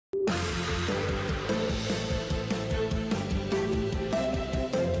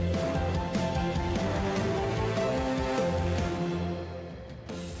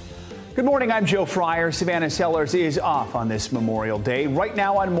Good morning, I'm Joe Fryer. Savannah Sellers is off on this Memorial Day. Right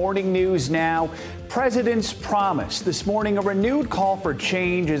now on Morning News Now, President's promise. This morning, a renewed call for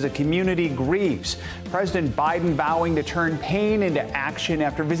change as a community grieves. President Biden vowing to turn pain into action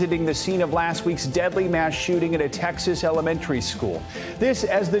after visiting the scene of last week's deadly mass shooting at a Texas elementary school. This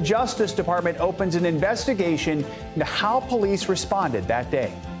as the Justice Department opens an investigation into how police responded that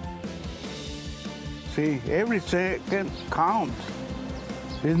day. See, every second counts.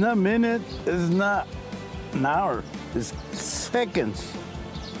 It's not minutes, it's not an hour, it's seconds.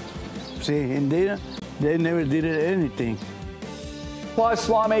 See, and they never did anything. Plus,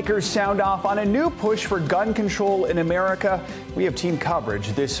 lawmakers sound off on a new push for gun control in America. We have team coverage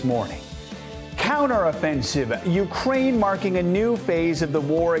this morning. Counteroffensive. Ukraine marking a new phase of the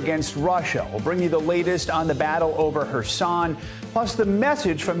war against Russia. We'll bring you the latest on the battle over Kherson, plus the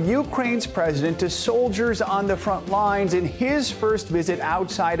message from Ukraine's president to soldiers on the front lines in his first visit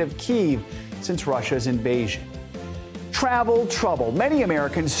outside of Kyiv since Russia's invasion. Travel trouble. Many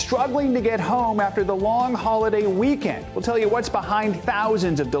Americans struggling to get home after the long holiday weekend. We'll tell you what's behind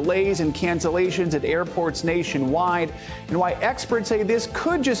thousands of delays and cancellations at airports nationwide and why experts say this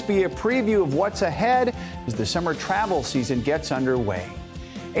could just be a preview of what's ahead as the summer travel season gets underway.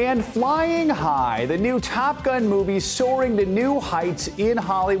 And flying high, the new Top Gun movie soaring to new heights in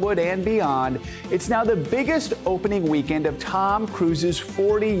Hollywood and beyond. It's now the biggest opening weekend of Tom Cruise's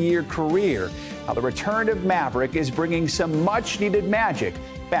 40-year career. Now, the return of Maverick is bringing some much-needed magic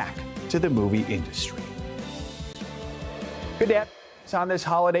back to the movie industry. Good day. On this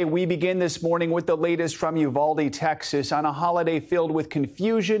holiday, we begin this morning with the latest from Uvalde, Texas, on a holiday filled with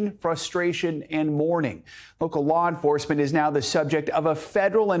confusion, frustration, and mourning. Local law enforcement is now the subject of a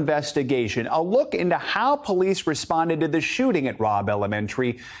federal investigation, a look into how police responded to the shooting at Robb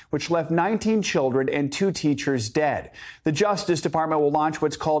Elementary, which left 19 children and 2 teachers dead. The Justice Department will launch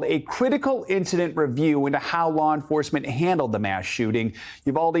what's called a critical incident review into how law enforcement handled the mass shooting.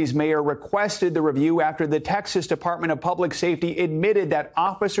 Uvalde's mayor requested the review after the Texas Department of Public Safety admitted that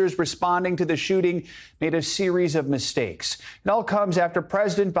officers responding to the shooting made a series of mistakes. It all comes after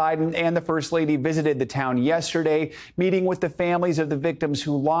President Biden and the First Lady visited the town yesterday, meeting with the families of the victims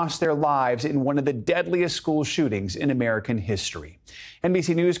who lost their lives in one of the deadliest school shootings in American history.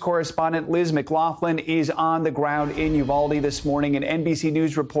 NBC News correspondent Liz McLaughlin is on the ground in Uvalde this morning, and NBC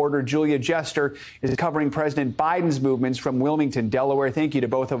News reporter Julia Jester is covering President Biden's movements from Wilmington, Delaware. Thank you to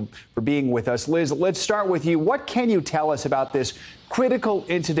both of them for being with us. Liz, let's start with you. What can you tell us about this critical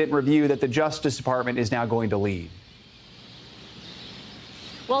incident review that the Justice Department is now going to lead?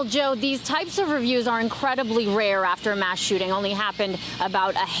 Well, Joe, these types of reviews are incredibly rare after a mass shooting. Only happened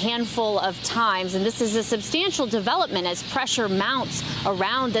about a handful of times. And this is a substantial development as pressure mounts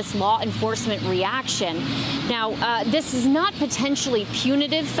around this law enforcement reaction. Now, this is not potentially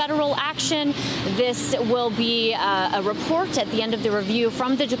punitive federal action. This will be a report at the end of the review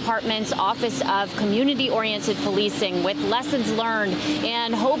from the department's Office of Community-Oriented Policing with lessons learned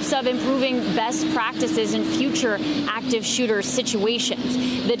and hopes of improving best practices in future active shooter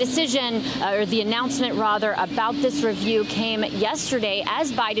situations. The decision, or the announcement rather, about this review came yesterday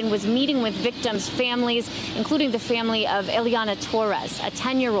as Biden was meeting with victims' families, including the family of Ileana Torres, a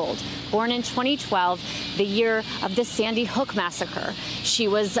 10-year-old born in 2012, the year of the Sandy Hook massacre. She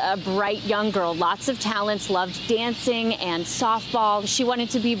was a bright young girl, lots of talents, loved dancing and softball. She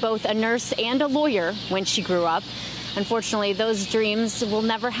wanted to be both a nurse and a lawyer when she grew up. Unfortunately, those dreams will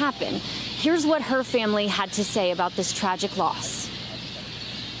never happen. Here's what her family had to say about this tragic loss.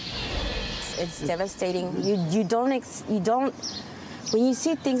 It's devastating. You don't, when you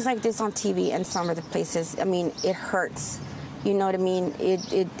see things like this on TV and some of the places, I mean, it hurts. You know what I mean?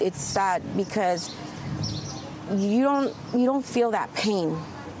 It's sad because you don't feel that pain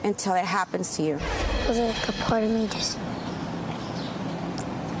until it happens to you. It was like a part of me just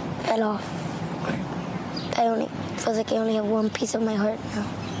fell off. It feels like I only have one piece of my heart now.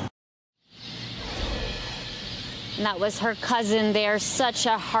 And that was her cousin there. Such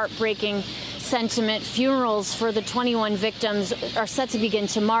a heartbreaking sentiment. Funerals for the 21 victims are set to begin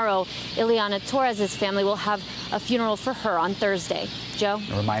tomorrow. Ileana Torres' family will have a funeral for her on Thursday. Joe?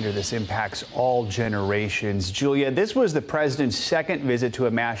 A reminder, this impacts all generations. Julia, this was the president's second visit to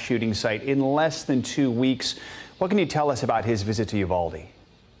a mass shooting site in less than 2 weeks. What can you tell us about his visit to Uvalde?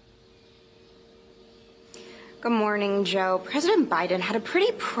 Good morning, Joe. President Biden had a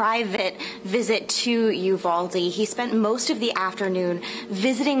pretty private visit to Uvalde. He spent most of the afternoon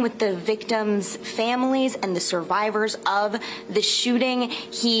visiting with the victims' families and the survivors of the shooting.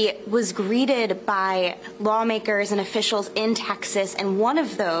 He was greeted by lawmakers and officials in Texas, and one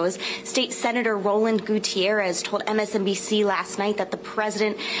of those, State Senator Roland Gutierrez, told MSNBC last night that the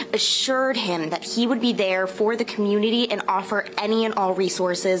president assured him that he would be there for the community and offer any and all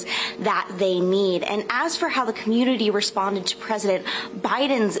resources that they need. And as for how the community responded to President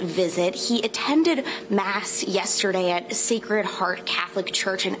Biden's visit, he attended Mass yesterday at Sacred Heart Catholic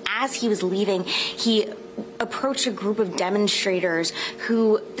Church, and as he was leaving, he approached a group of demonstrators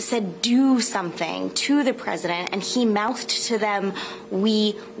who said, "Do something," to the president, and he mouthed to them,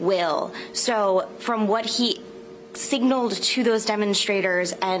 "We will." So from what he signaled to those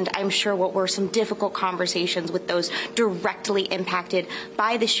demonstrators, and I'm sure what were some difficult conversations with those directly impacted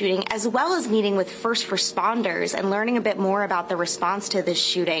by the shooting, as well as meeting with first responders and learning a bit more about the response to this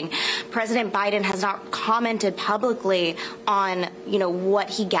shooting. President Biden has not commented publicly on, what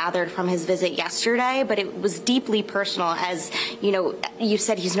he gathered from his visit yesterday, but it was deeply personal. As you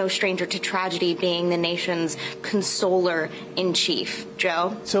said, he's no stranger to tragedy, being the nation's consoler in chief.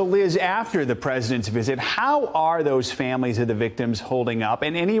 Joe? So, Liz, after the president's visit, how are those families of the victims holding up?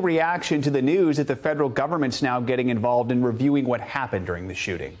 And any reaction to the news that the federal government's now getting involved in reviewing what happened during the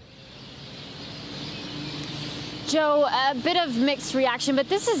shooting? Joe, a bit of mixed reaction, but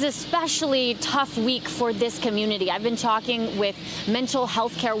this is especially tough week for this community. I've been talking with mental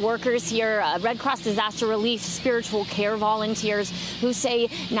health care workers here, Red Cross disaster relief, spiritual care volunteers, who say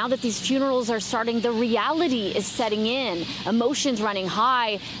now that these funerals are starting, the reality is setting in, emotions running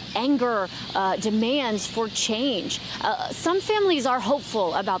high, anger, demands for change. Some families are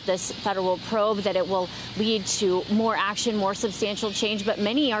hopeful about this federal probe, that it will lead to more action, more substantial change, but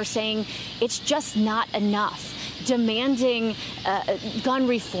many are saying it's just not enough. Demanding gun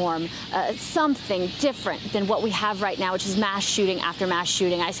reform, something different than what we have right now, which is mass shooting after mass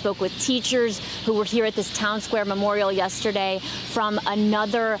shooting. I spoke with teachers who were here at this Town Square Memorial yesterday from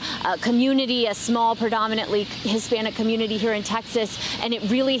another community, a small, predominantly Hispanic community here in Texas, and it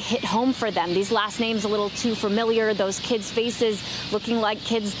really hit home for them. These last names a little too familiar, those kids' faces looking like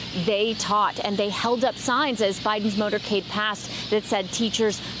kids they taught, and they held up signs as Biden's motorcade passed that said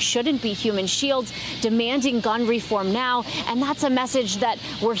teachers shouldn't be human shields, demanding gun reform now. And that's a message that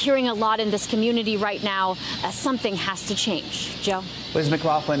we're hearing a lot in this community right now. Something has to change. Joe? Liz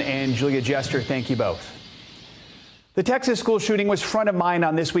McLaughlin and Julia Jester, thank you both. The Texas school shooting was front of mind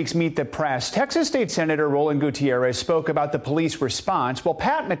on this week's Meet the Press. Texas State Senator Roland Gutierrez spoke about the police response, while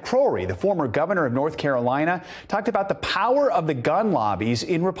Pat McCrory, the former governor of North Carolina, talked about the power of the gun lobbies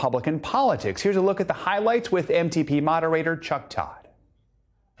in Republican politics. Here's a look at the highlights with MTP moderator Chuck Todd.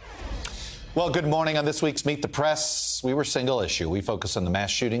 Well, good morning. On this week's Meet the Press, we were single issue. We focus on the mass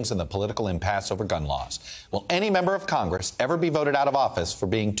shootings and the political impasse over gun laws. Will any member of Congress ever be voted out of office for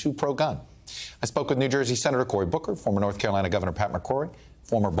being too pro-gun? I spoke with New Jersey Senator Cory Booker, former North Carolina Governor Pat McCrory,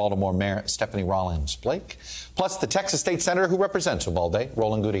 former Baltimore Mayor Stephanie Rawlings Blake, plus the Texas State Senator who represents Uvalde,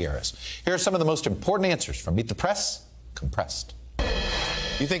 Roland Gutierrez. Here are some of the most important answers from Meet the Press, compressed.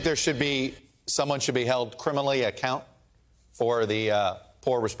 You think someone should be held criminally account for the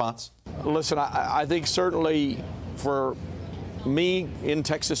poor response? Listen, I think certainly for me in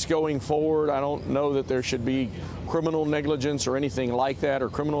Texas going forward, I don't know that there should be criminal negligence or anything like that, or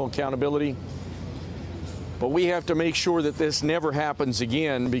criminal accountability. But we have to make sure that this never happens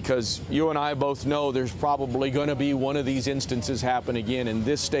again, because you and I both know there's probably going to be one of these instances happen again in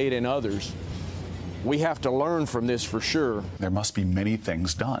this state and others. We have to learn from this for sure. There must be many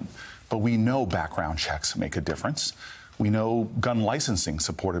things done, but we know background checks make a difference. We know gun licensing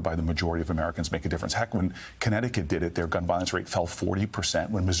supported by the majority of Americans make a difference. Heck, when Connecticut did it, their gun violence rate fell 40%.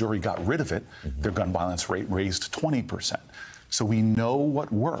 When Missouri got rid of it, their gun violence rate raised 20%. So we know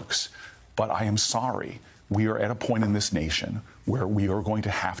what works, but I am sorry. We are at a point in this nation where we are going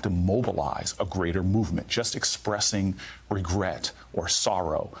to have to mobilize a greater movement. Just expressing regret or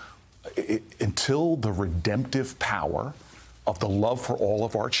sorrow, until the redemptive power of the love for all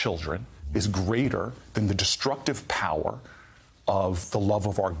of our children is greater than the destructive power of the love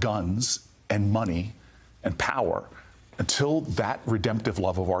of our guns and money and power. Until that redemptive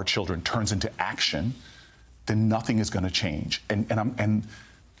love of our children turns into action, then nothing is going to change. And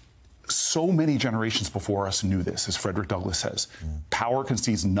so many generations before us knew this, as Frederick Douglass says. Power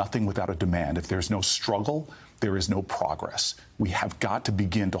concedes nothing without a demand. If there's no struggle, there is no progress. We have got to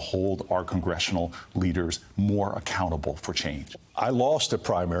begin to hold our congressional leaders more accountable for change. I lost a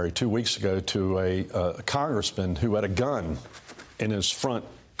primary 2 weeks ago to a congressman who had a gun in his front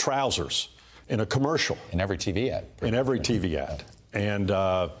trousers. in a commercial. In every TV ad. In every TV ad. And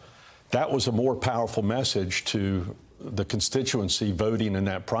that was a more powerful message to the constituency voting in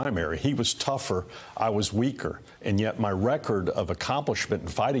that primary. He was tougher, I was weaker, and yet my record of accomplishment in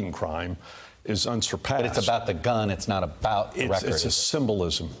fighting crime is unsurpassed. But it's about the gun, it's not about the record. It's a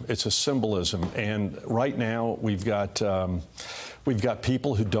symbolism. It's a symbolism. And right now we've got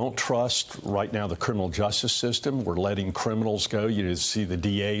people who don't trust right now the criminal justice system. We're letting criminals go. You see the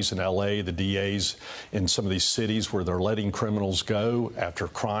DAs in L.A., the DAs in some of these cities where they're letting criminals go after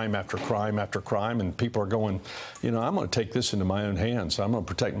crime after crime after crime. And people are going, you know, I'm going to take this into my own hands. I'm going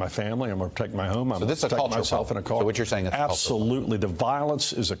to protect my family. I'm going to protect my home. I'm going to protect myself in a car. So what you're saying is absolutely. The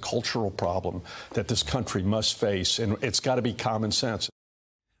violence is a cultural problem that this country must face, and it's got to be common sense.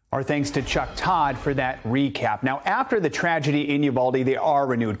 Our thanks to Chuck Todd for that recap. Now, after the tragedy in Uvalde, there are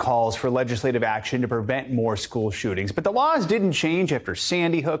renewed calls for legislative action to prevent more school shootings. But the laws didn't change after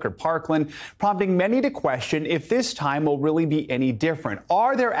Sandy Hook or Parkland, prompting many to question if this time will really be any different.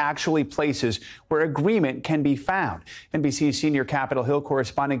 Are there actually places where agreement can be found? NBC senior Capitol Hill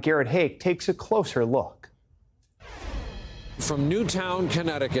correspondent Garrett Hake takes a closer look. From Newtown,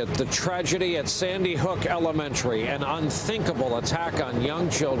 Connecticut, the tragedy at Sandy Hook Elementary, an unthinkable attack on young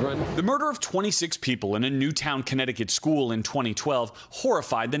children. The murder of 26 people in a Newtown, Connecticut school in 2012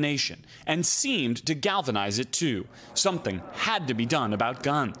 horrified the nation and seemed to galvanize it too. Something had to be done about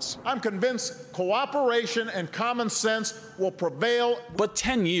guns. I'm convinced cooperation and common sense will prevail. But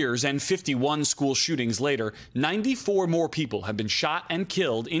 10 years and 51 school shootings later, 94 more people have been shot and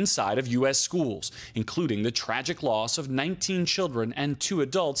killed inside of U.S. schools, including the tragic loss of 19 children and 2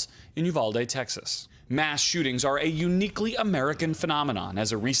 adults in Uvalde, Texas. Mass shootings are a uniquely American phenomenon,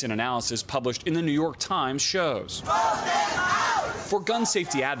 as a recent analysis published in the New York Times shows. For gun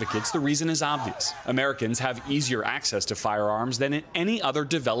safety advocates, the reason is obvious. Americans have easier access to firearms than in any other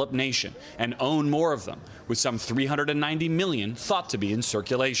developed nation and own more of them, with some 390 million thought to be in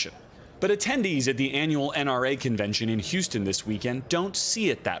circulation. But attendees at the annual NRA convention in Houston this weekend don't see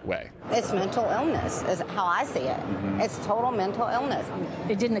it that way. It's mental illness, is how I see it. It's total mental illness.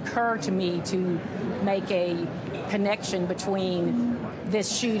 It didn't occur to me to make a connection between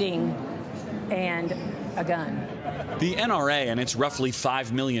this shooting and a gun. The NRA and its roughly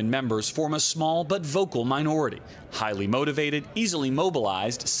 5 million members form a small but vocal minority, highly motivated, easily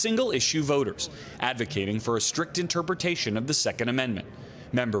mobilized, single-issue voters, advocating for a strict interpretation of the Second Amendment.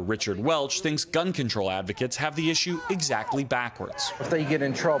 Member Richard Welch thinks gun control advocates have the issue exactly backwards. If they get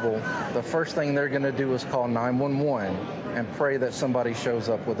in trouble, the first thing they're going to do is call 911 and pray that somebody shows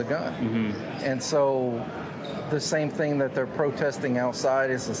up with a gun. And so the same thing that they're protesting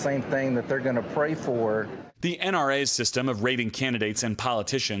outside is the same thing that they're going to pray for. The NRA's system of rating candidates and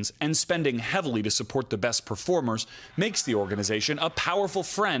politicians and spending heavily to support the best performers makes the organization a powerful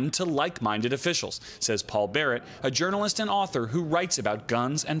friend to like-minded officials, says Paul Barrett, a journalist and author who writes about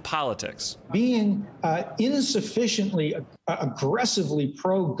guns and politics. Being insufficiently aggressively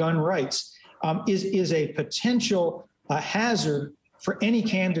pro-gun rights is a potential hazard for any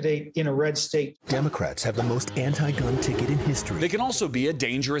candidate in a red state. Democrats have the most anti-gun ticket in history. They can also be a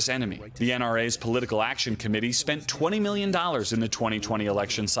dangerous enemy. The NRA's Political Action Committee spent $20 million in the 2020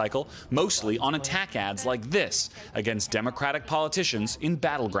 election cycle, mostly on attack ads like this against Democratic politicians in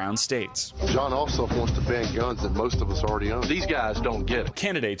battleground states. John also wants to ban guns that most of us already own. These guys don't get it.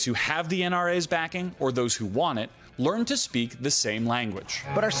 Candidates who have the NRA's backing, or those who want it, learn to speak the same language.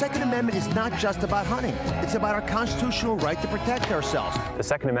 But our Second Amendment is not just about hunting. It's about our constitutional right to protect ourselves. The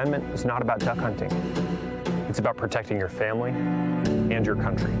Second Amendment is not about duck hunting. It's about protecting your family and your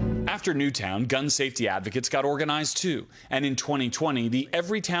country. After Newtown, gun safety advocates got organized too. And in 2020, the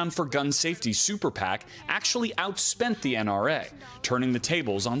Everytown for Gun Safety Super PAC actually outspent the NRA, turning the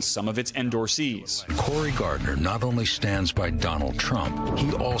tables on some of its endorsees. Cory Gardner not only stands by Donald Trump,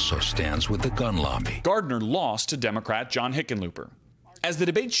 he also stands with the gun lobby. Gardner lost to Democrat John Hickenlooper. As the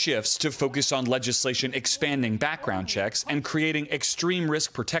debate shifts to focus on legislation expanding background checks and creating extreme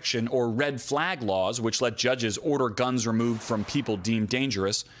risk protection or red flag laws which let judges order guns removed from people deemed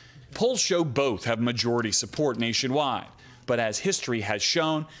dangerous, polls show both have majority support nationwide. But as history has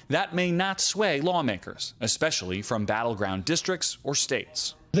shown, that may not sway lawmakers, especially from battleground districts or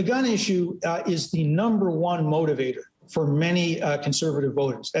states. The gun issue is the #1 motivator for many conservative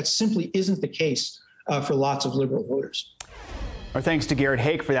voters. That simply isn't the case for lots of liberal voters. Our thanks to Garrett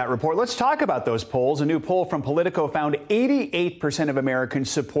Hake for that report. Let's talk about those polls. A new poll from Politico found 88% of Americans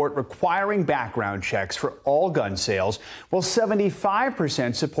support requiring background checks for all gun sales, while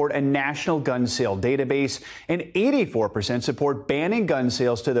 75% support a national gun sale database, and 84% support banning gun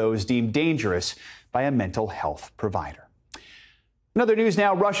sales to those deemed dangerous by a mental health provider. Another news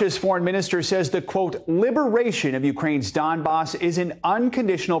now, Russia's foreign minister says the, quote, liberation of Ukraine's Donbass is an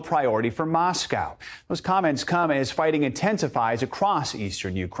unconditional priority for Moscow. Those comments come as fighting intensifies across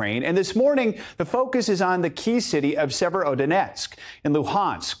eastern Ukraine. And this morning, the focus is on the key city of Severodonetsk in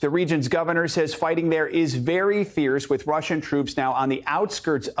Luhansk. The region's governor says fighting there is very fierce, with Russian troops now on the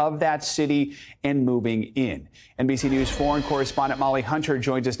outskirts of that city and moving in. NBC News foreign correspondent Molly Hunter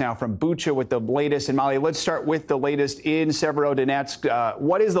joins us now from Bucha with the latest. And Molly, let's start with the latest in Severodonetsk.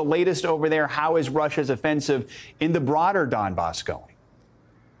 What is the latest over there? How is Russia's offensive in the broader Donbass going?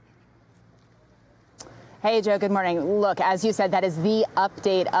 Hey, Joe, good morning. Look, as you said, that is the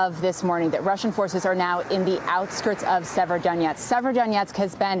update of this morning, that Russian forces are now in the outskirts of Severodonetsk. Severodonetsk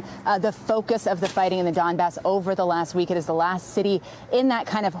has been the focus of the fighting in the Donbass over the last week. It is the last city in that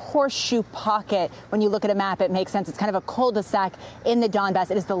kind of horseshoe pocket. When you look at a map, it makes sense. It's kind of a cul-de-sac in the Donbass.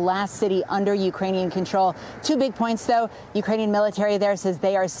 It is the last city under Ukrainian control. 2 big points, though. Ukrainian military there says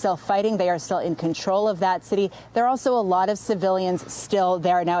they are still fighting. They are still in control of that city. There are also a lot of civilians still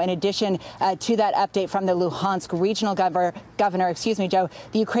there. Now, in addition to that update from the Luhansk regional governor, Joe,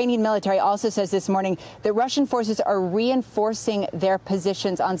 the Ukrainian military also says this morning that Russian forces are reinforcing their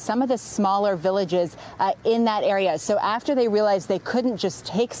positions on some of the smaller villages in that area. So after they realized they couldn't just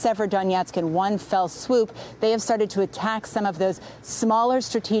take Severodonetsk in one fell swoop, they have started to attack some of those smaller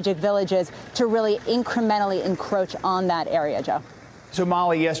strategic villages to really incrementally encroach on that area, Joe. So,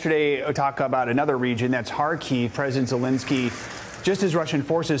 Molly, yesterday we talked about another region, that's Kharkiv. President Zelensky, just as Russian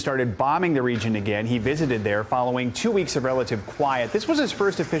forces started bombing the region again, he visited there following 2 weeks of relative quiet. This was his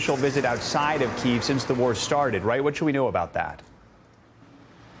first official visit outside of Kyiv since the war started, right? What should we know about that?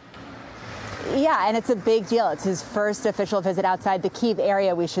 Yeah, and it's a big deal. It's his first official visit outside the Kyiv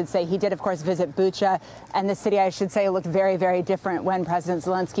area, we should say. He did, of course, visit Bucha, and the city, I should say, looked very, very different when President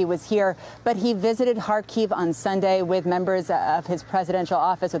Zelensky was here. But he visited Kharkiv on Sunday with members of his presidential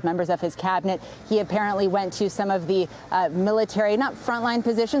office, with members of his cabinet. He apparently went to some of the military, not frontline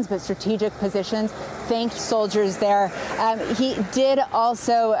positions, but strategic positions, thanked soldiers there. He did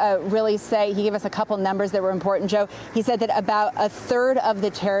also really say, he gave us a couple numbers that were important, Joe. He said that about a third of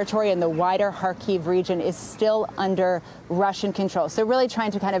the territory in the wider Kharkiv region is still under Russian control. So really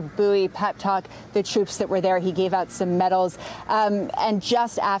trying to kind of buoy, pep talk the troops that were there. He gave out some medals. And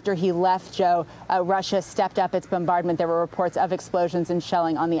just after he left, Joe, Russia stepped up its bombardment. There were reports of explosions and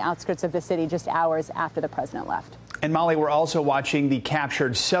shelling on the outskirts of the city just hours after the president left. And Molly, we're also watching the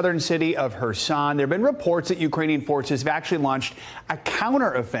captured southern city of Kherson. There have been reports that Ukrainian forces have actually launched a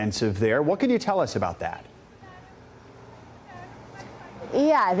counteroffensive there. What can you tell us about that?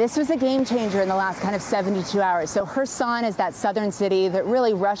 Yeah, this was a game changer in the last kind of 72 hours. So Kherson is that southern city that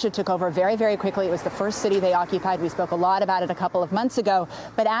really Russia took over very, very quickly. It was the first city they occupied. We spoke a lot about it a couple of months ago.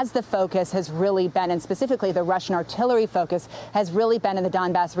 But as the focus has really been, and specifically the Russian artillery focus has really been in the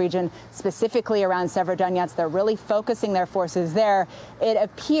Donbass region, specifically around Severodonetsk, they're really focusing their forces there. It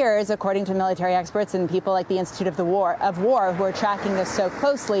appears, according to military experts and people like the Institute of War who are tracking this so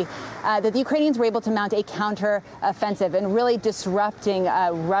closely, that the Ukrainians were able to mount a counter-offensive and really disrupting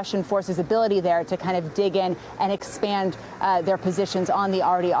Russian forces' ability there to kind of dig in and expand their positions on the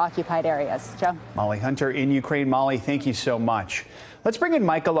already occupied areas. Joe? Molly Hunter in Ukraine. Molly, thank you so much. Let's bring in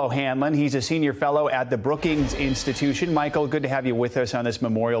Michael O'Hanlon. He's a senior fellow at the Brookings Institution. Michael, good to have you with us on this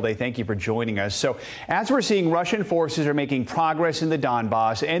Memorial Day. Thank you for joining us. So as we're seeing, Russian forces are making progress in the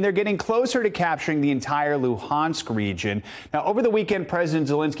Donbass, and they're getting closer to capturing the entire Luhansk region. Now, over the weekend, President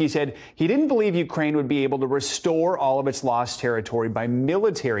Zelensky said he didn't believe Ukraine would be able to restore all of its lost territory by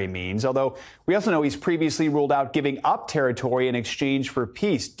military means, although we also know he's previously ruled out giving up territory in exchange for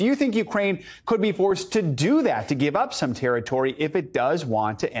peace. Do you think Ukraine could be forced to do that, to give up some territory if it does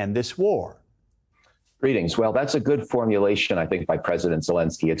want to end this war? Greetings. Well, that's a good formulation, I think, by President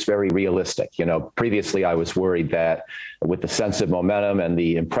Zelensky. It's very realistic. You know, previously I was worried that with the sense of momentum and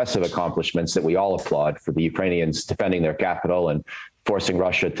the impressive accomplishments that we all applaud for the Ukrainians defending their capital and forcing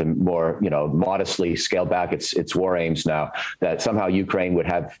Russia to more, modestly scale back its war aims now, that somehow Ukraine would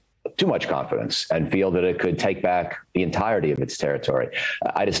have too much confidence and feel that it could take back the entirety of its territory.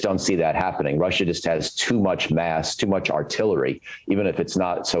 I just don't see that happening. Russia just has too much mass, too much artillery, even if it's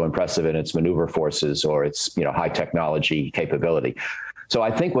not so impressive in its maneuver forces or its, high technology capability. So I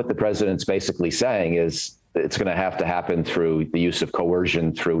think what the president's basically saying is it's going to have to happen through the use of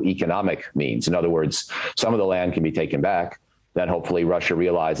coercion through economic means. In other words, some of the land can be taken back. Then hopefully Russia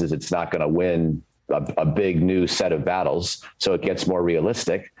realizes it's not going to win a big new set of battles, so it gets more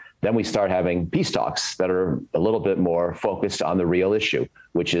realistic. Then we start having peace talks that are a little bit more focused on the real issue,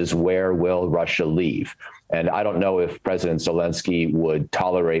 which is where will Russia leave? And I don't know if President Zelensky would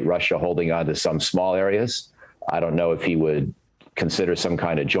tolerate Russia holding on to some small areas. I don't know if he would consider some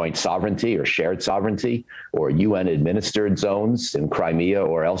kind of joint sovereignty or shared sovereignty or UN-administered zones in Crimea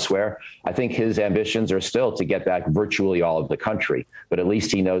or elsewhere. I think his ambitions are still to get back virtually all of the country, but at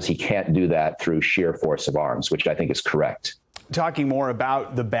least he knows he can't do that through sheer force of arms, which I think is correct. Talking more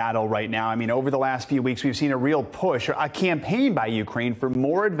about the battle right now, I mean, over the last few weeks, we've seen a real push, a campaign by Ukraine for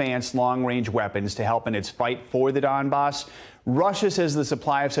more advanced long-range weapons to help in its fight for the Donbass. Russia says the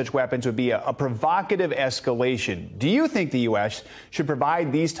supply of such weapons would be a provocative escalation. Do you think the U.S. should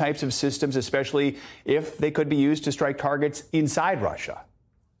provide these types of systems, especially if they could be used to strike targets inside Russia?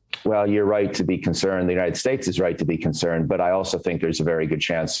 Well, you're right to be concerned. The United States is right to be concerned, but I also think there's a very good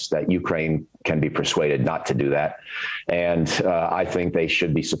chance that Ukraine can be persuaded not to do that. And I think they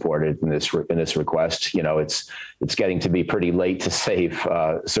should be supported in this request. You know, it's getting to be pretty late to save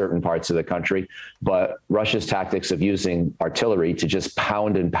certain parts of the country, but Russia's tactics of using artillery to just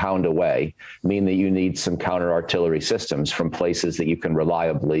pound and pound away mean that you need some counter artillery systems from places that you can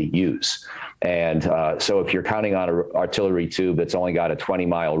reliably use. And so if you're counting on an artillery tube that's only got a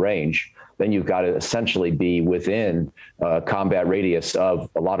 20-mile range, then you've got to essentially be within combat radius of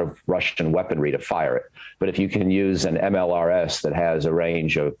a lot of Russian weaponry to fire it. But if you can use an MLRS that has a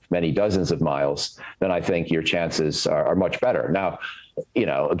range of many dozens of miles, then I think your chances are much better. Now, you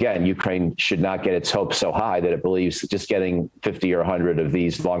know, again, Ukraine should not get its hopes so high that it believes that just getting 50 or 100 of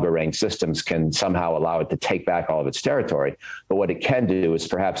these longer range systems can somehow allow it to take back all of its territory. But what it can do is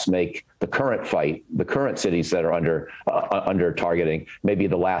perhaps make the current fight, the current cities that are under targeting, maybe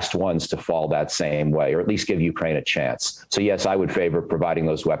the last ones to fall that same way, or at least give Ukraine a chance. So yes, I would favor providing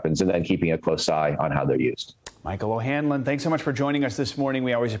those weapons and then keeping a close eye on how they're used. Michael O'Hanlon, thanks so much for joining us this morning.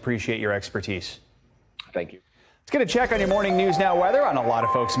 We always appreciate your expertise. Thank you. Let's get a check on your morning News Now weather on a lot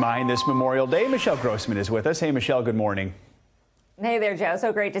of folks' mind this Memorial Day. Michelle Grossman is with us. Hey, Michelle, good morning. Hey there, Joe.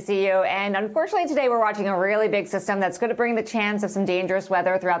 So great to see you. And unfortunately, today we're watching a really big system that's going to bring the chance of some dangerous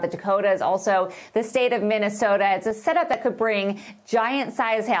weather throughout the Dakotas, also the state of Minnesota. It's a setup that could bring giant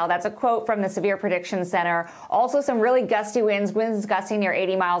size hail. That's a quote from the Severe Prediction Center. Also some really gusty winds gusting near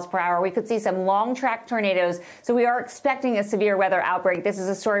 80 miles per hour. We could see some long track tornadoes. So we are expecting a severe weather outbreak. This is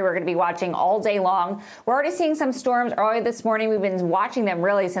a story we're going to be watching all day long. We're already seeing some storms early this morning. We've been watching them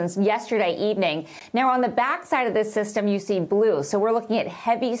really since yesterday evening. Now on the back side of this system, you see blue. So we're looking at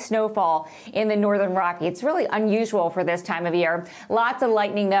heavy snowfall in the northern Rocky. It's really unusual for this time of year. Lots of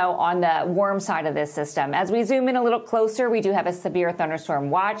lightning, though, on the warm side of this system. As we zoom in a little closer, we do have a severe thunderstorm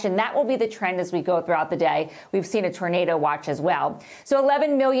watch, and that will be the trend as we go throughout the day. We've seen a tornado watch as well. So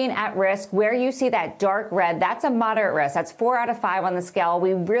 11 million at risk. Where you see that dark red, that's a moderate risk. That's 4 out of 5 on the scale.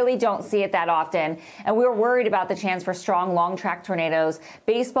 We really don't see it that often, and we're worried about the chance for strong long track tornadoes.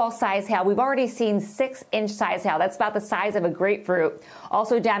 Baseball size hail. We've already seen 6-inch size hail. That's about the size of a grapefruit.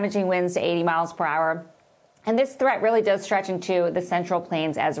 Also damaging winds to 80 miles per hour. And this threat really does stretch into the Central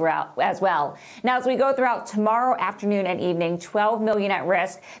Plains as well. Now, as we go throughout tomorrow afternoon and evening, 12 million at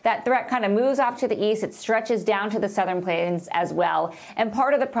risk. That threat kind of moves off to the east. It stretches down to the Southern Plains as well. And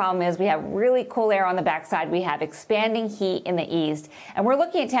part of the problem is we have really cool air on the backside. We have expanding heat in the east. And we're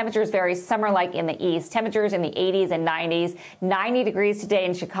looking at temperatures very summer-like in the east. Temperatures in the 80s and 90s. 90 degrees today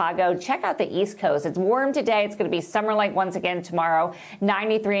in Chicago. Check out the East Coast. It's warm today. It's going to be summer-like once again tomorrow.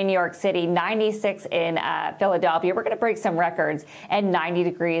 93 in New York City. 96 in Philadelphia. We're going to break some records, and 90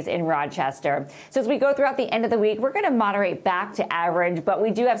 degrees in Rochester. So as we go throughout the end of the week, we're going to moderate back to average, but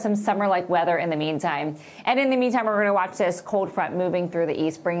we do have some summer-like weather in the meantime. And in the meantime, we're going to watch this cold front moving through the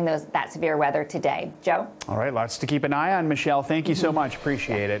east, bringing that severe weather today. Joe? All right, lots to keep an eye on, Michelle. Thank you so much.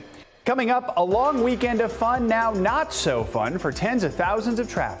 Appreciate it. Coming up, a long weekend of fun, now not so fun for tens of thousands of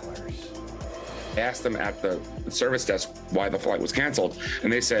travelers. I asked them at the service desk why the flight was canceled,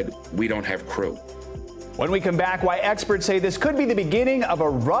 and they said, we don't have crew. When we come back, why experts say this could be the beginning of a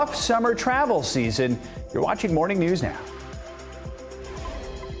rough summer travel season. You're watching Morning News Now.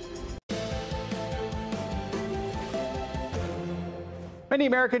 Many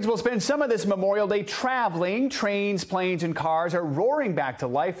Americans will spend some of this Memorial Day traveling. Trains, planes, and cars are roaring back to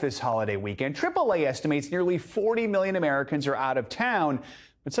life this holiday weekend. AAA estimates nearly 40 million Americans are out of town,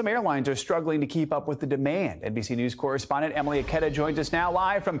 but some airlines are struggling to keep up with the demand. NBC News correspondent Emily Aketa joins us now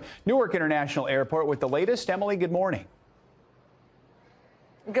live from Newark International Airport with the latest. Emily, good morning.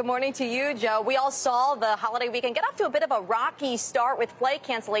 Good morning to you, Joe. We all saw the holiday weekend get off to a bit of a rocky start with flight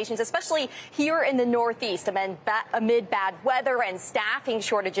cancellations, especially here in the Northeast amid bad weather and staffing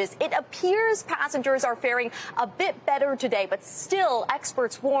shortages. It appears passengers are faring a bit better today, but still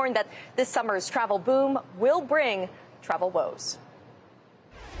experts warn that this summer's travel boom will bring travel woes.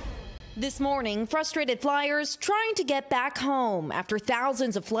 This morning, frustrated flyers trying to get back home after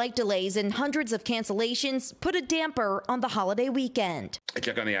thousands of flight delays and hundreds of cancellations put a damper on the holiday weekend. I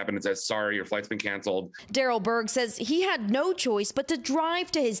check on the app and it says, sorry, your flight's been canceled. Daryl Berg says he had no choice but to drive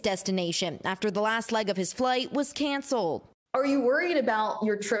to his destination after the last leg of his flight was canceled. Are you worried about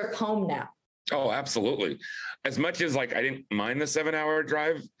your trip home now? Oh, absolutely. As much as I didn't mind the 7-hour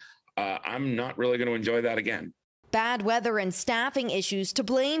drive, I'm not really going to enjoy that again. Bad weather and staffing issues to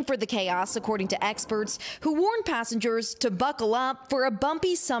blame for the chaos, according to experts who warn passengers to buckle up for a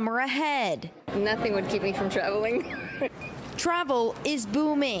bumpy summer ahead. Nothing would keep me from traveling. Travel is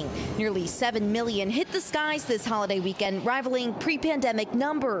booming. Nearly 7 million hit the skies this holiday weekend, rivaling pre-pandemic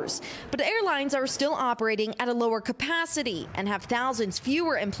numbers. But airlines are still operating at a lower capacity and have thousands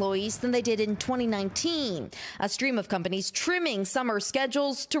fewer employees than they did in 2019. A stream of companies trimming summer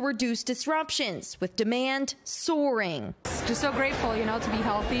schedules to reduce disruptions, with demand soaring. Just so grateful, to be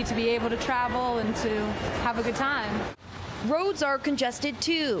healthy, to be able to travel and to have a good time. Roads are congested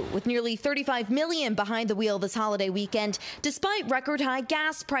too, with nearly 35 million behind the wheel this holiday weekend, despite record high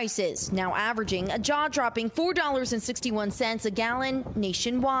gas prices, now averaging a jaw-dropping $4.61 a gallon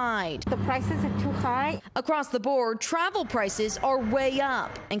nationwide. The prices are too high. Across the board, travel prices are way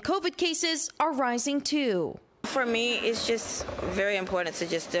up, and COVID cases are rising too. For me, it's just very important to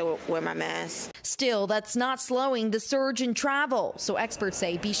just still wear my mask. Still, that's not slowing the surge in travel. So experts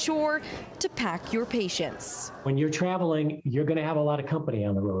say be sure to pack your patience. When you're traveling, you're going to have a lot of company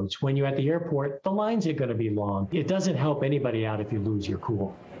on the roads. When you're at the airport, the lines are going to be long. It doesn't help anybody out if you lose your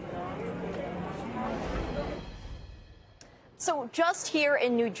cool. So just here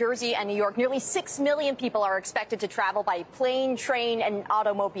in New Jersey and New York, nearly 6 million people are expected to travel by plane, train, and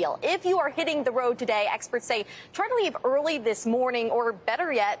automobile. If you are hitting the road today, experts say try to leave early this morning or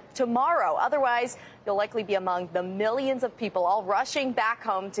better yet, tomorrow. Otherwise, you'll likely be among the millions of people all rushing back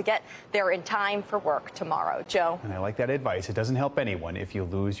home to get there in time for work tomorrow. Joe. And I like that advice. It doesn't help anyone if you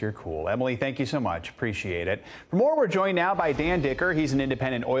lose your cool. Emily, thank you so much. Appreciate it. For more, we're joined now by Dan Dicker. He's an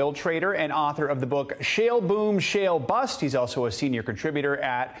independent oil trader and author of the book Shale Boom, Shale Bust. He's also a senior contributor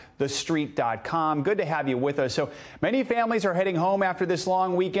at thestreet.com. Good to have you with us. So many families are heading home after this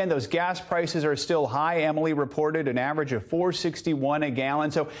long weekend. Those gas prices are still high. Emily reported an average of $4.61 a gallon.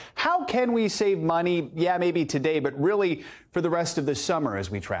 So how can we save money? Yeah, maybe today, but really for the rest of the summer as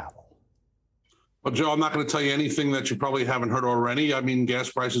we travel? Well, Joe, I'm not going to tell you anything that you probably haven't heard already. I mean, gas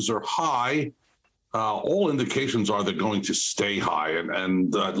prices are high. All indications are they're going to stay high,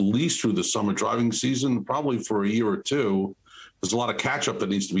 and at least through the summer driving season, probably for a year or two. There's a lot of catch up that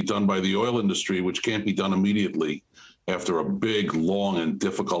needs to be done by the oil industry, which can't be done immediately after a big, long, and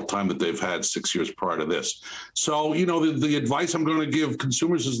difficult time that they've had 6 years prior to this. So, the advice I'm going to give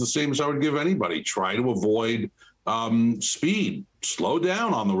consumers is the same as I would give anybody. Try to avoid speed. Slow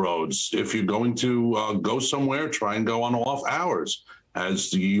down on the roads. If you're going to go somewhere, try and go on off hours.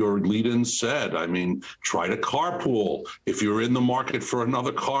 As your lead-in said, I mean, try to carpool. If you're in the market for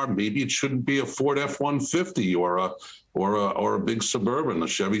another car, maybe it shouldn't be a Ford F-150 or a big Suburban, a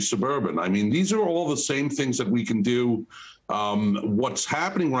Chevy Suburban. I mean, these are all the same things that we can do. What's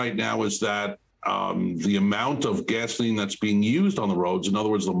happening right now is that the amount of gasoline that's being used on the roads, in other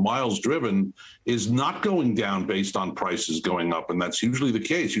words, the miles driven, is not going down based on prices going up. And that's usually the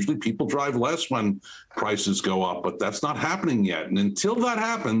case. Usually people drive less when prices go up, but that's not happening yet. And until that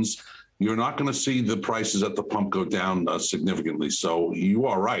happens, you're not going to see the prices at the pump go down significantly. So you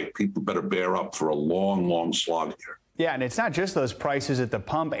are right. People better bear up for a long, long slog here. Yeah, and it's not just those prices at the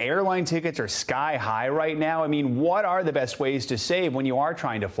pump. Airline tickets are sky high right now. I mean, what are the best ways to save when you are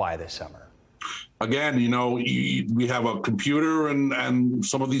trying to fly this summer? Again, we have a computer and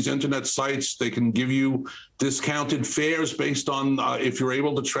some of these internet sites, they can give you discounted fares based on if you're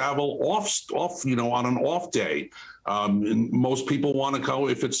able to travel off, on an off day. And most people want to go,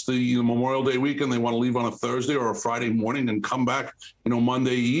 if it's the Memorial Day weekend, they want to leave on a Thursday or a Friday morning and come back,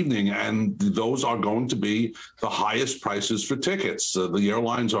 Monday evening. And those are going to be the highest prices for tickets. The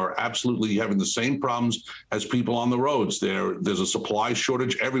airlines are absolutely having the same problems as people on the roads. There's a supply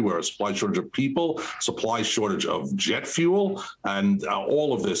shortage everywhere, a supply shortage of people, supply shortage of jet fuel. And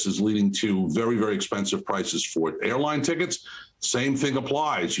all of this is leading to very, very expensive prices for airline tickets. Same thing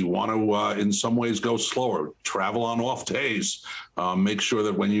applies. You want to, in some ways, go slower, travel on off days. Make sure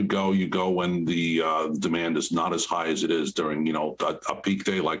that when you go when the demand is not as high as it is during, a peak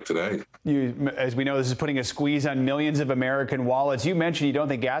day like today. As we know, this is putting a squeeze on millions of American wallets. You mentioned you don't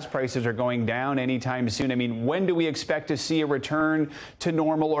think gas prices are going down anytime soon. I mean, when do we expect to see a return to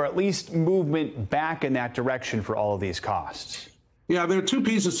normal or at least movement back in that direction for all of these costs? Yeah, there are two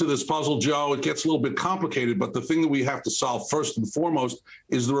pieces to this puzzle, Joe. It gets a little bit complicated, but the thing that we have to solve first and foremost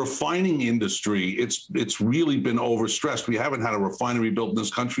is the refining industry. It's really been overstressed. We haven't had a refinery built in this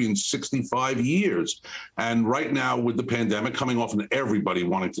country in 65 years. And right now, with the pandemic coming off and everybody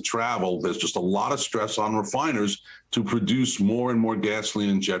wanting to travel, there's just a lot of stress on refiners to produce more and more gasoline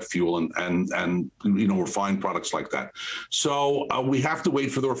and jet fuel and refined products like that. So we have to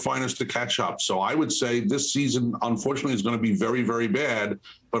wait for the refiners to catch up. So I would say this season, unfortunately, is going to be very, very bad.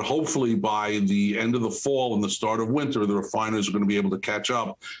 But hopefully by the end of the fall and the start of winter, the refiners are going to be able to catch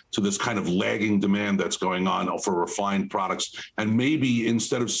up to this kind of lagging demand that's going on for refined products. And maybe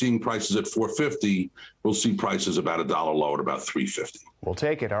instead of seeing prices at $4.50, we'll see prices about $1 lower at about $3.50. We'll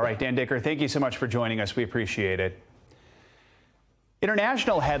take it. All right, Dan Dicker, thank you so much for joining us. We appreciate it.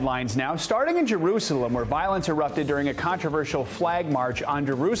 International headlines now, starting in Jerusalem, where violence erupted during a controversial flag march on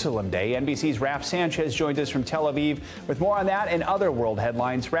Jerusalem Day. NBC's Raf Sanchez joins us from Tel Aviv with more on that and other world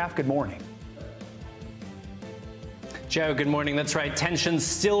headlines. Raf, good morning. Joe, good morning. That's right. Tensions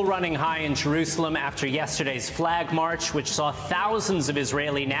still running high in Jerusalem after yesterday's flag march, which saw thousands of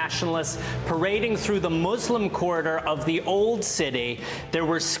Israeli nationalists parading through the Muslim corridor of the Old City. There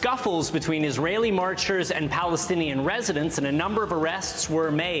were scuffles between Israeli marchers and Palestinian residents, and a number of arrests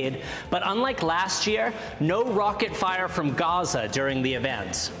were made. But unlike last year, no rocket fire from Gaza during the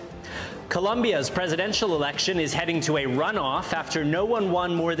event. Colombia's presidential election is heading to a runoff after no one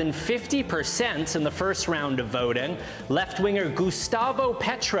won more than 50% in the first round of voting. Left-winger Gustavo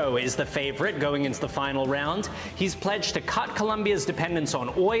Petro is the favorite going into the final round. He's pledged to cut Colombia's dependence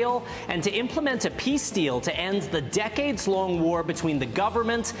on oil and to implement a peace deal to end the decades-long war between the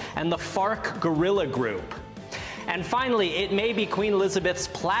government and the FARC guerrilla group. And finally, it may be Queen Elizabeth's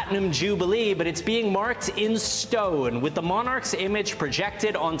Platinum Jubilee, but it's being marked in stone, with the monarch's image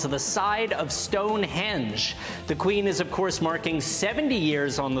projected onto the side of Stonehenge. The Queen is, of course, marking 70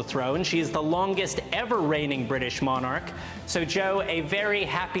 years on the throne. She is the longest ever reigning British monarch. So, Joe, a very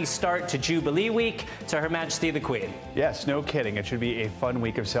happy start to Jubilee Week to Her Majesty the Queen. Yes, no kidding. It should be a fun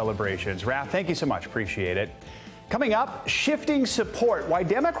week of celebrations. Raf, thank you so much. Appreciate it. Coming up, shifting support, why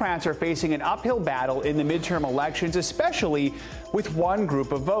Democrats are facing an uphill battle in the midterm elections, especially with one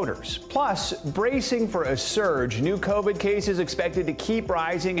group of voters. Plus, bracing for a surge. New COVID cases expected to keep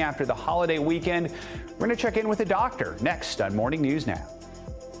rising after the holiday weekend. We're going to check in with a doctor next on Morning News Now.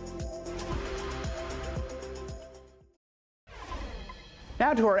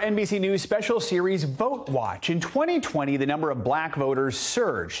 Now to our NBC News special series, Vote Watch. In 2020, the number of black voters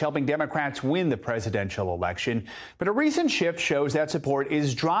surged, helping Democrats win the presidential election. But a recent shift shows that support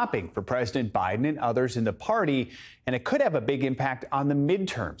is dropping for President Biden and others in the party, and it could have a big impact on the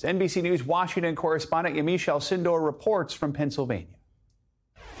midterms. NBC News Washington correspondent Yamiche Alcindor reports from Pennsylvania.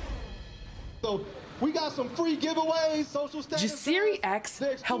 We got some free giveaways, social status. Jasiri X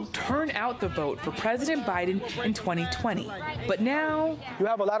helped turn out the vote for President Biden in 2020. But now you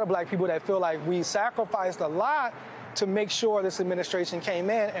have a lot of black people that feel like we sacrificed a lot to make sure this administration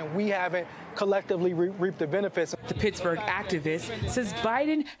came in, and we haven't collectively reaped the benefits. The Pittsburgh activist says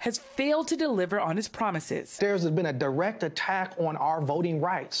Biden has failed to deliver on his promises. There's been a direct attack on our voting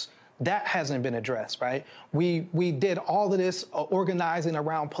rights. That hasn't been addressed, right? We did all of this organizing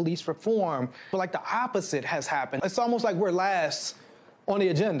around police reform, but like the opposite has happened. It's almost like we're last on the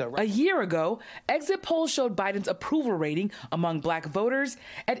agenda. Right? A year ago, exit polls showed Biden's approval rating among black voters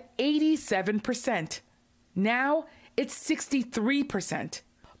at 87%. Now it's 63%.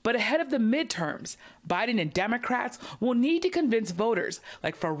 But ahead of the midterms, Biden and Democrats will need to convince voters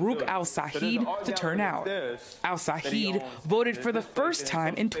like Farouk al-Sahid to turn out. Al-Sahid voted for the first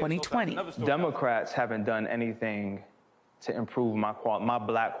time in 2020. Democrats haven't done anything to improve my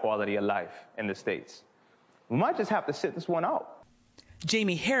black quality of life in the States. We might just have to sit this one out.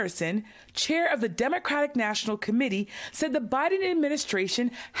 Jamie Harrison, chair of the Democratic National Committee, said the Biden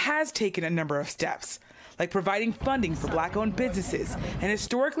administration has taken a number of steps, like providing funding for black-owned businesses and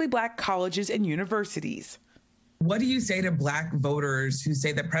historically black colleges and universities. What do you say to black voters who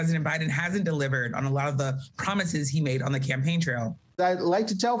say that President Biden hasn't delivered on a lot of the promises he made on the campaign trail? I like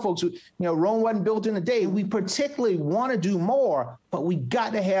to tell folks, Rome wasn't built in a day. We particularly want to do more, but we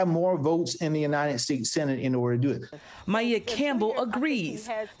got to have more votes in the United States Senate in order to do it. Maya Campbell agrees.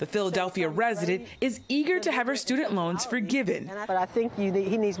 The Philadelphia resident is eager to have her student loans forgiven. But I think he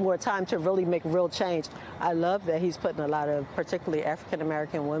needs more time to really make real change. I love that he's putting a lot of particularly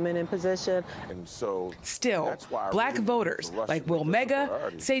African-American women in position. And so still, black voters like Will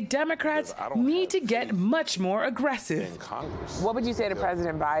Mega say Democrats need to get much more aggressive. What would you say to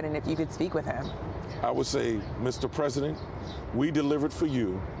President Biden if you could speak with him? I would say, Mr. President, we delivered for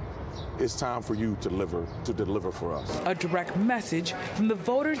you. it's time for you to deliver for us. A direct message from the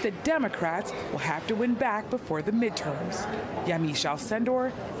voters that Democrats will have to win back before the midterms. Yamiche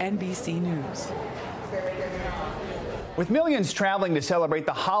Alcindor, NBC News. With millions traveling to celebrate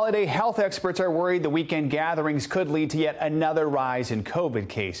the holiday, health experts are worried the weekend gatherings could lead to yet another rise in COVID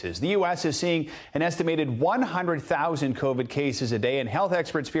cases. The U.S. is seeing an estimated 100,000 COVID cases a day, and health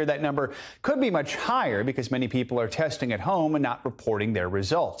experts fear that number could be much higher because many people are testing at home and not reporting their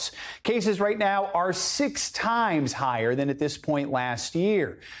results. Cases right now are 6 times higher than at this point last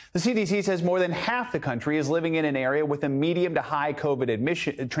year. The CDC says more than half the country is living in an area with a medium to high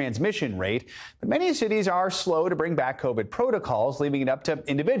COVID transmission rate, but many cities are slow to bring back COVID protocols, leaving it up to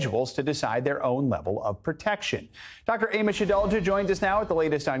individuals to decide their own level of protection. Dr. Amish Adulja joins us now with the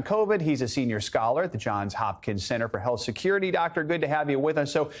latest on COVID. He's a senior scholar at the Johns Hopkins Center for Health Security. Doctor, good to have you with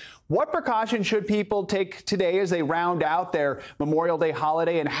us. So what precautions should people take today as they round out their Memorial Day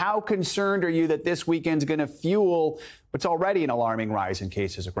holiday, and how concerned are you that this weekend's going to fuel what's already an alarming rise in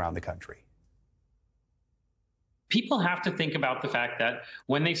cases around the country? People have to think about the fact that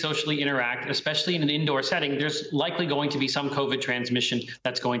when they socially interact, especially in an indoor setting, there's likely going to be some COVID transmission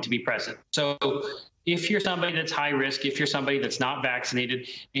that's going to be present. So if you're somebody that's high risk, if you're somebody that's not vaccinated,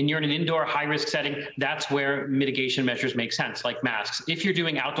 and you're in an indoor high-risk setting, that's where mitigation measures make sense, like masks. If you're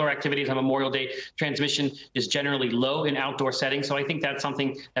doing outdoor activities on Memorial Day, transmission is generally low in outdoor settings, so I think that's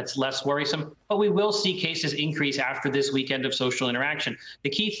something that's less worrisome. But we will see cases increase after this weekend of social interaction. The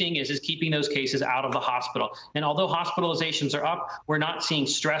key thing is keeping those cases out of the hospital. And although hospitalizations are up, we're not seeing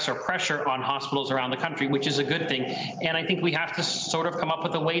stress or pressure on hospitals around the country, which is a good thing. And I think we have to sort of come up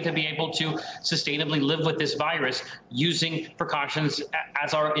with a way to be able to sustainably live with this virus using precautions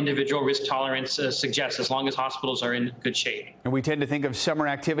as our individual risk tolerance suggests, as long as hospitals are in good shape. And we tend to think of summer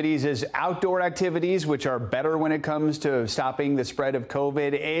activities as outdoor activities, which are better when it comes to stopping the spread of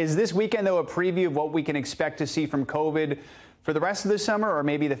COVID. Is this weekend, though, a preview of what we can expect to see from COVID for the rest of the summer, or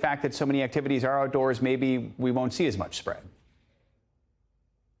maybe the fact that so many activities are outdoors, maybe we won't see as much spread?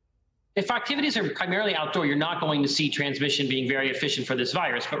 If activities are primarily outdoor, you're not going to see transmission being very efficient for this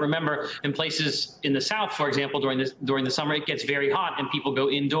virus. But remember, in places in the South, for example, during the summer, it gets very hot and people go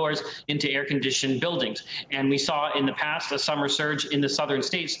indoors into air-conditioned buildings. And we saw in the past a summer surge in the southern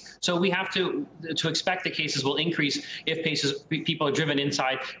states. So we have to expect the cases will increase if people are driven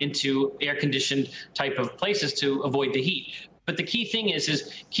inside into air-conditioned type of places to avoid the heat. But the key thing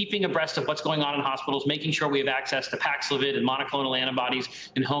is keeping abreast of what's going on in hospitals, making sure we have access to Paxlovid and monoclonal antibodies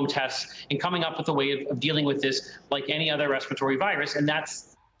and home tests, and coming up with a way of dealing with this like any other respiratory virus. And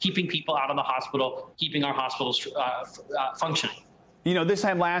that's keeping people out of the hospital, keeping our hospitals functioning. You know, this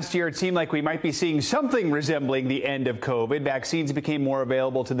time last year, it seemed like we might be seeing something resembling the end of COVID. Vaccines became more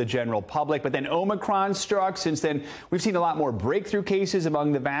available to the general public, but then Omicron struck. Since then, we've seen a lot more breakthrough cases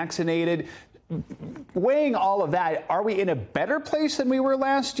among the vaccinated. Weighing all of that, are we in a better place than we were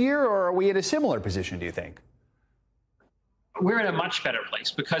last year, or are we in a similar position, do you think? We're in a much better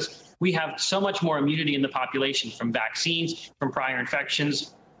place because we have so much more immunity in the population from vaccines, from prior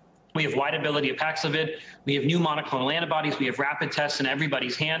infections. We have wide ability of Paxlovid. We have new monoclonal antibodies. We have rapid tests in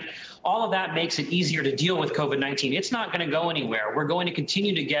everybody's hand. All of that makes it easier to deal with COVID-19. It's not going to go anywhere. We're going to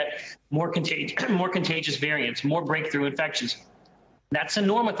continue to get more contagious variants, more breakthrough infections. That's the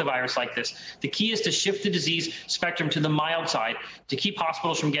norm with a virus like this. The key is to shift the disease spectrum to the mild side to keep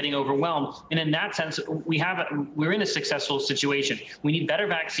hospitals from getting overwhelmed. And in that sense, we're in a successful situation. We need better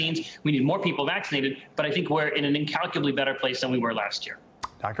vaccines. We need more people vaccinated. But I think we're in an incalculably better place than we were last year.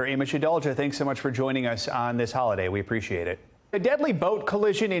 Dr. Amish Adulja, thanks so much for joining us on this holiday. We appreciate it. A deadly boat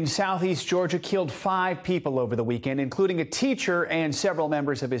collision in southeast Georgia killed 5 people over the weekend, including a teacher and several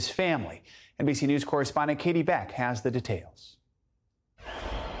members of his family. NBC News correspondent Katie Beck has the details.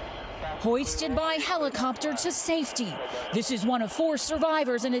 Hoisted by helicopter to safety. This is one of 4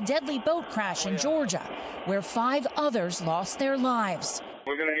 survivors in a deadly boat crash in Georgia, where 5 others lost their lives.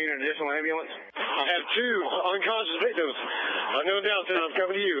 We're going to need an additional ambulance. I have 2 unconscious victims. I know downtown. I'm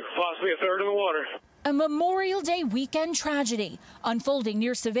coming to you. Possibly a third in the water. A Memorial Day weekend tragedy unfolding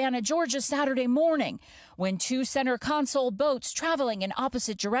near Savannah, Georgia, Saturday morning, when 2 center console boats traveling in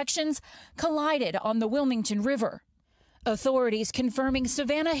opposite directions collided on the Wilmington River. Authorities confirming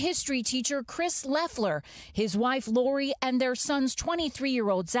Savannah history teacher Chris Leffler, his wife Lori, and their sons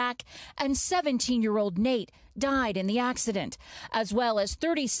 23-year-old Zach and 17-year-old Nate died in the accident, as well as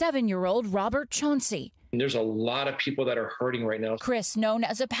 37-year-old Robert Chauncey. There's a lot of people that are hurting right now. Chris, known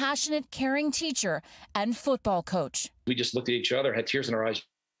as a passionate, caring teacher and football coach. We just looked at each other, had tears in our eyes.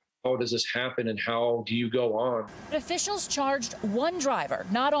 How does this happen and how do you go on? Officials charged one driver,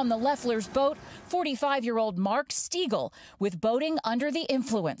 not on the Loeffler's boat, 45-year-old Mark Stiegel, with boating under the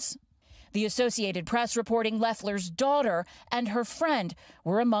influence. The Associated Press reporting Loeffler's daughter and her friend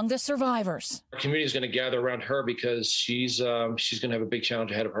were among the survivors. Our community is going to gather around her because she's going to have a big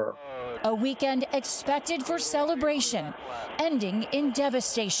challenge ahead of her. A weekend expected for celebration, ending in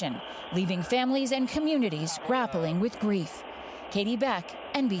devastation, leaving families and communities grappling with grief. Katie Beck,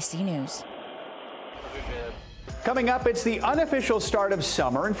 NBC News. Coming up, it's the unofficial start of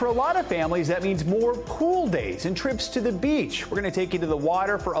summer, and for a lot of families, that means more pool days and trips to the beach. We're going to take you to the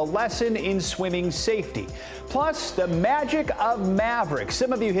water for a lesson in swimming safety. Plus, the magic of Maverick.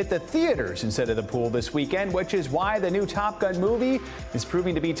 Some of you hit the theaters instead of the pool this weekend, which is why the new Top Gun movie is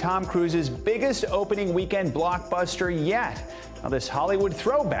proving to be Tom Cruise's biggest opening weekend blockbuster yet. Now, this Hollywood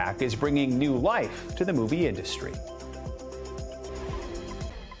throwback is bringing new life to the movie industry.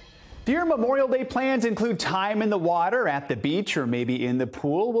 Do your Memorial Day plans include time in the water, at the beach, or maybe in the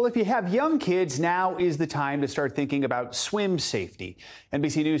pool? Well, if you have young kids, now is the time to start thinking about swim safety.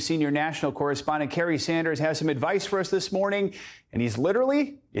 NBC News senior national correspondent Kerry Sanders has some advice for us this morning, and he's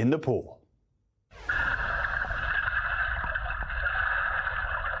literally in the pool.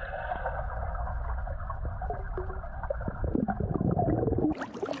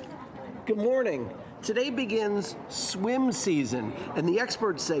 Good morning. Today begins swim season, and the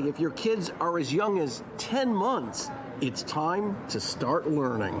experts say if your kids are as young as 10 months, it's time to start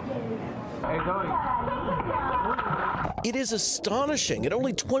learning. How you going? It is astonishing. At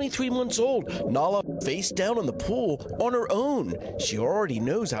only 23 months old, Nala face down in the pool on her own. She already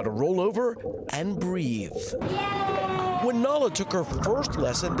knows how to roll over and breathe. When Nala took her first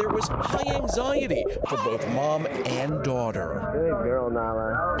lesson, there was high anxiety for both mom and daughter. Good girl,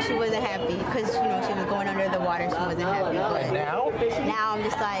 Nala. She wasn't happy because, she was going under the water. She wasn't happy. But now I'm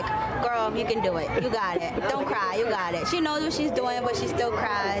just like, girl, you can do it. You got it. Don't cry. You got it. She knows what she's doing, but she still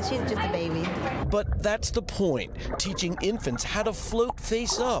cries. She's just a baby. But that's the point, teaching infants how to float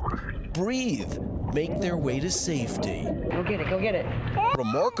face up, breathe, make their way to safety. Go get it. Go get it.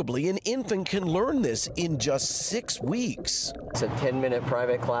 Remarkably, an infant can learn this in just 6 weeks. It's a 10-minute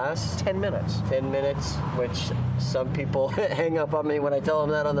private class. 10 minutes. 10 minutes, which some people hang up on me when I tell them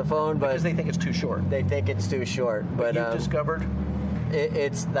that on the phone. Because they think it's too short. They think it's too short. But you've discovered?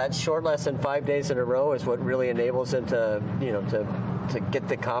 It's that short lesson 5 days in a row is what really enables them to, to get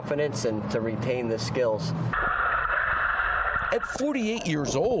the confidence and to retain the skills. At 48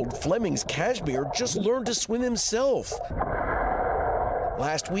 years old, Fleming's Kashmir just learned to swim himself.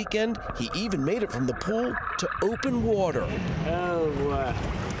 Last weekend, he even made it from the pool to open water. Oh, wow.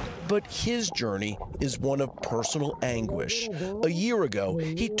 But his journey is one of personal anguish. A year ago,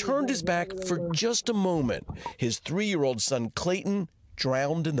 he turned his back for just a moment. His 3-year-old son, Clayton,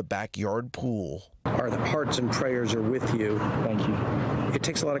 drowned in the backyard pool. Our hearts and prayers are with you. Thank you. It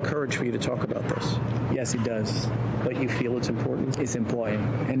takes a lot of courage for you to talk about this. Yes, it does. But you feel it's important? It's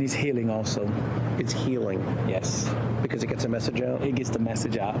important. And it's healing also. It's healing? Yes. Because it gets a message out? It gets the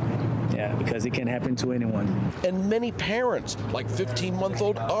message out. Yeah, because it can happen to anyone. And many parents, like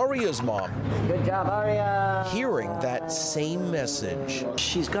 15-month-old Aria's mom. Good job, Aria. Hearing that same message.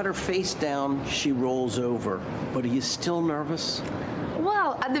 She's got her face down, she rolls over. But are you still nervous?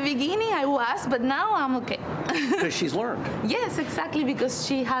 Well, at the beginning I was, but now I'm okay. Because she's learned. Yes, exactly, because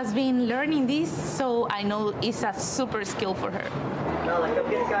she has been learning this, so I know it's a super skill for her.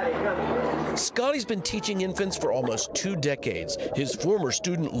 Scotty's been teaching infants for almost 2 decades. His former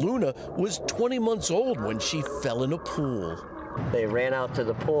student, Luna, was 20 months old when she fell in a pool. They ran out to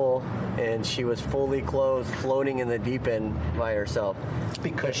the pool, and she was fully clothed, floating in the deep end by herself.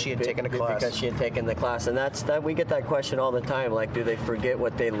 Because she had taken a class. Because she had taken the class. And we get that question all the time, like, do they forget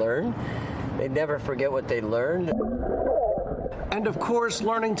what they learned? They never forget what they learned. And of course,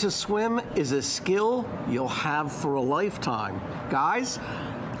 learning to swim is a skill you'll have for a lifetime. Guys,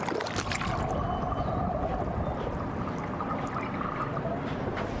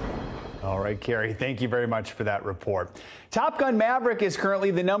 All right, Kerry, thank you very much for that report. Top Gun Maverick is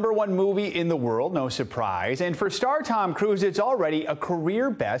currently the #1 movie in the world, no surprise. And for star Tom Cruise, it's already a career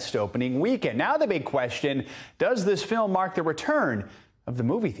best opening weekend. Now the big question, does this film mark the return of the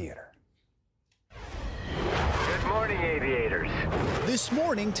movie theater? Good morning, aviators. This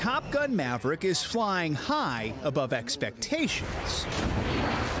morning, Top Gun Maverick is flying high above expectations.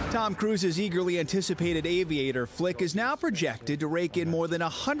 Tom Cruise's eagerly anticipated Aviator flick is now projected to rake in more than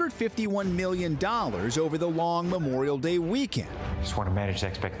 $151 million over the long Memorial Day weekend. Just want to manage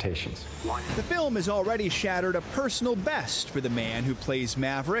expectations. The film has already shattered a personal best for the man who plays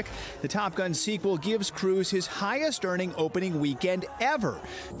Maverick. The Top Gun sequel gives Cruise his highest-earning opening weekend ever,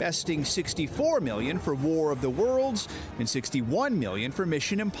 besting $64 million for War of the Worlds and $61 million for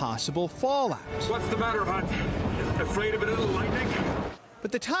Mission Impossible Fallout. What's the matter, hon? Afraid of a little lightning?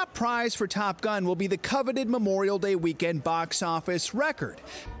 But the top prize for Top Gun will be the coveted Memorial Day weekend box office record,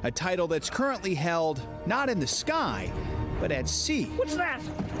 a title that's currently held not in the sky, but at sea. What's that?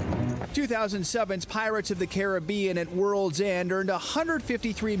 2007's Pirates of the Caribbean at World's End earned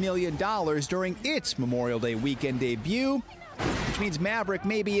 $153 million during its Memorial Day weekend debut, which means Maverick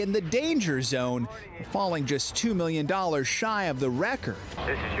may be in the danger zone, falling just $2 million shy of the record.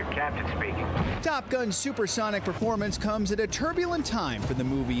 This is your captain speaking. Top Gun's supersonic performance comes at a turbulent time for the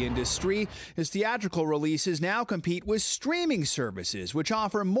movie industry, as theatrical releases now compete with streaming services, which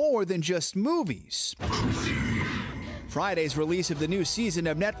offer more than just movies. Friday's release of the new season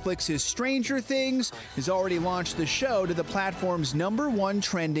of Netflix's Stranger Things has already launched the show to the platform's #1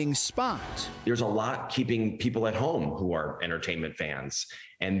 trending spot. There's a lot keeping people at home who are entertainment fans,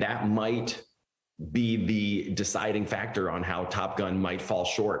 and that might be the deciding factor on how Top Gun might fall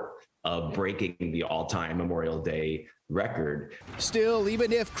short of breaking the all-time Memorial Day record. Still,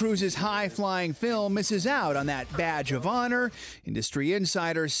 even if Cruise's high-flying film misses out on that badge of honor, industry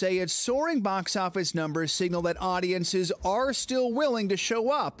insiders say its soaring box office numbers signal that audiences are still willing to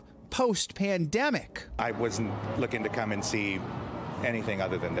show up post-pandemic. I wasn't looking to come and see anything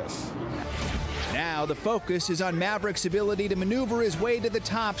other than this. Now the focus is on Maverick's ability to maneuver his way to the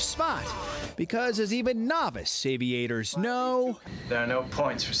top spot, because as even novice aviators know, There are no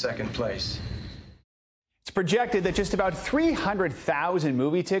points for second place. it's projected that just about 300,000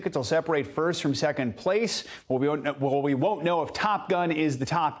 movie tickets will separate first from second place. We won't know if Top Gun is the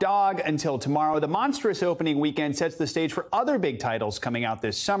top dog until tomorrow. The monstrous opening weekend sets the stage for other big titles coming out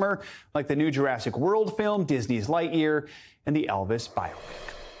this summer, like the new Jurassic World film, Disney's Lightyear, and the Elvis biopic.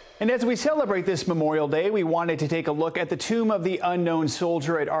 And as we celebrate this Memorial Day, we wanted to take a look at the tomb of the unknown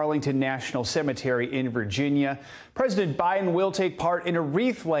soldier at Arlington National Cemetery in Virginia. President Biden will take part in a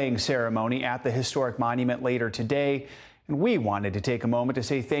wreath-laying ceremony at the historic monument later today. And we wanted to take a moment to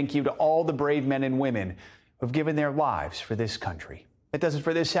say thank you to all the brave men and women who have given their lives for this country. That does it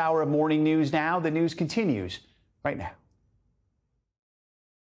for this hour of Morning News Now. The news continues right now.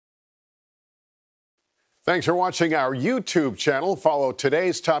 Thanks for watching our YouTube channel. Follow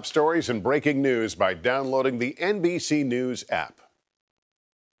today's top stories and breaking news by downloading the NBC News app.